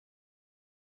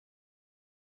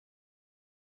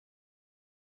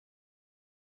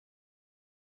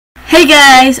Hey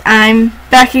guys, I'm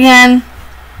back again.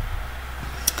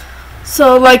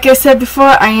 So like I said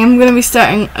before, I am going to be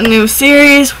starting a new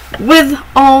series with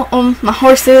all of my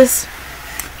horses.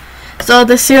 So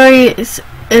the series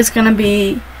is going to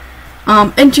be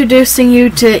introducing you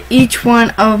to each one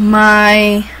of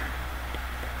my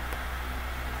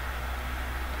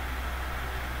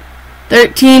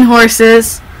 13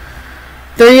 horses.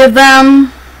 3 of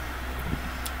them,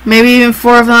 maybe even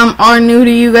 4 of them, are new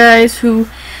to you guys who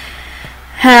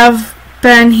have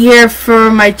been here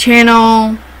for my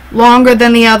channel longer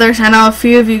than the others. I know a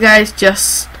few of you guys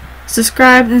just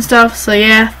subscribed and stuff, so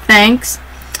yeah, thanks.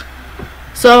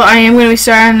 So I am going to be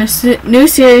starting a new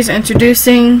series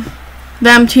introducing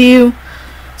them to you.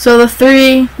 So the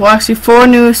 3, well actually 4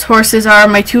 newest horses are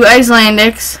my 2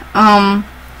 Icelandics,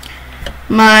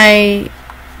 my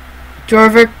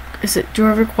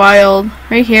Jorvik Wild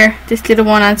right here, this little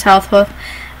one on Southhoof,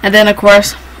 and then of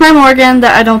course my Morgan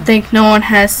that I don't think no one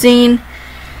has seen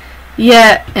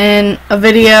yet in a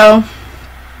video.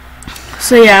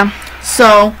 So yeah,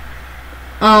 so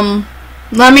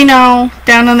let me know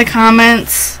down in the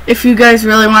comments if you guys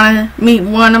really want to meet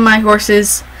one of my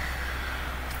horses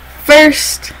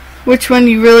first, which one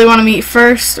you really want to meet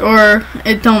first, or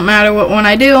it don't matter what one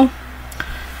I do.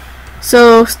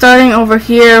 So starting over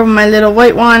here with my little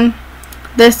white one,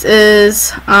 this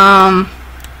is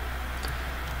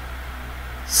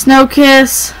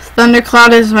Snowkiss.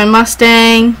 Thundercloud is my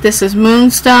Mustang. This is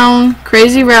Moonstone,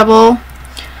 Crazy Rebel,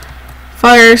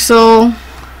 Fire Soul,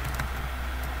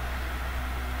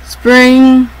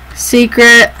 Spring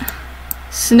Secret,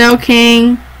 Snow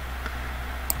King,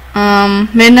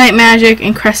 Midnight Magic,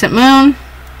 and Crescent Moon.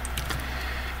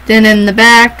 Then in the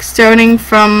back, starting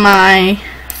from my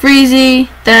Freezy,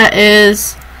 that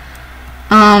is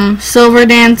Silver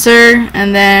Dancer,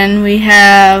 and then we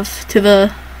have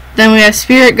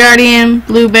Spirit Guardian,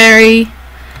 Blueberry,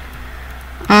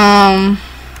 Dark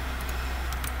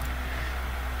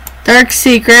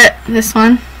Secret, this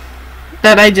one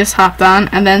that I just hopped on,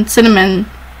 and then Cinnamon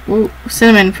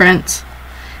Prince,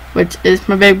 which is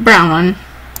my big brown one.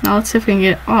 Now let's see if we can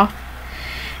get it off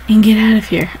and get out of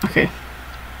here. Okay,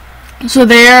 so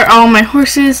there are all my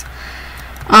horses.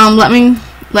 Let me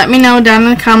know down in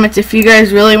the comments if you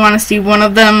guys really want to see one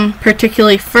of them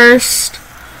particularly first,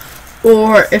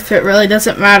 or if it really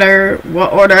doesn't matter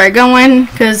what order I go in,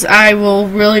 because I will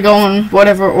really go in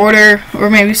whatever order, or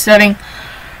maybe starting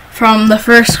from the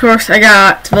first horse I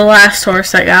got to the last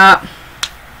horse I got.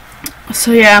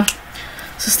 So yeah,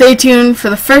 so stay tuned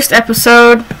for the first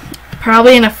episode,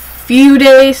 probably in a few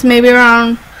days, maybe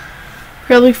around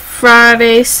probably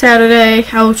Friday, Saturday.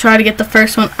 I will try to get the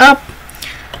first one up.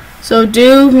 So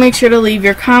do make sure to leave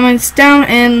your comments down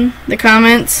in the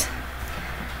comments,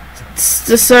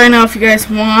 just so I know if you guys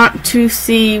want to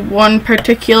see one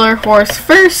particular horse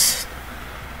first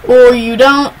or you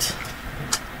don't.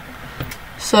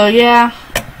 So yeah.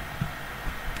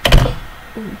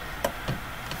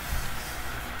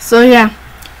 So yeah,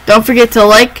 don't forget to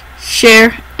like,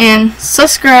 share, and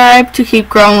subscribe to keep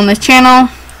growing the channel.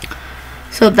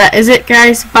 So that is it,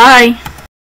 guys. Bye.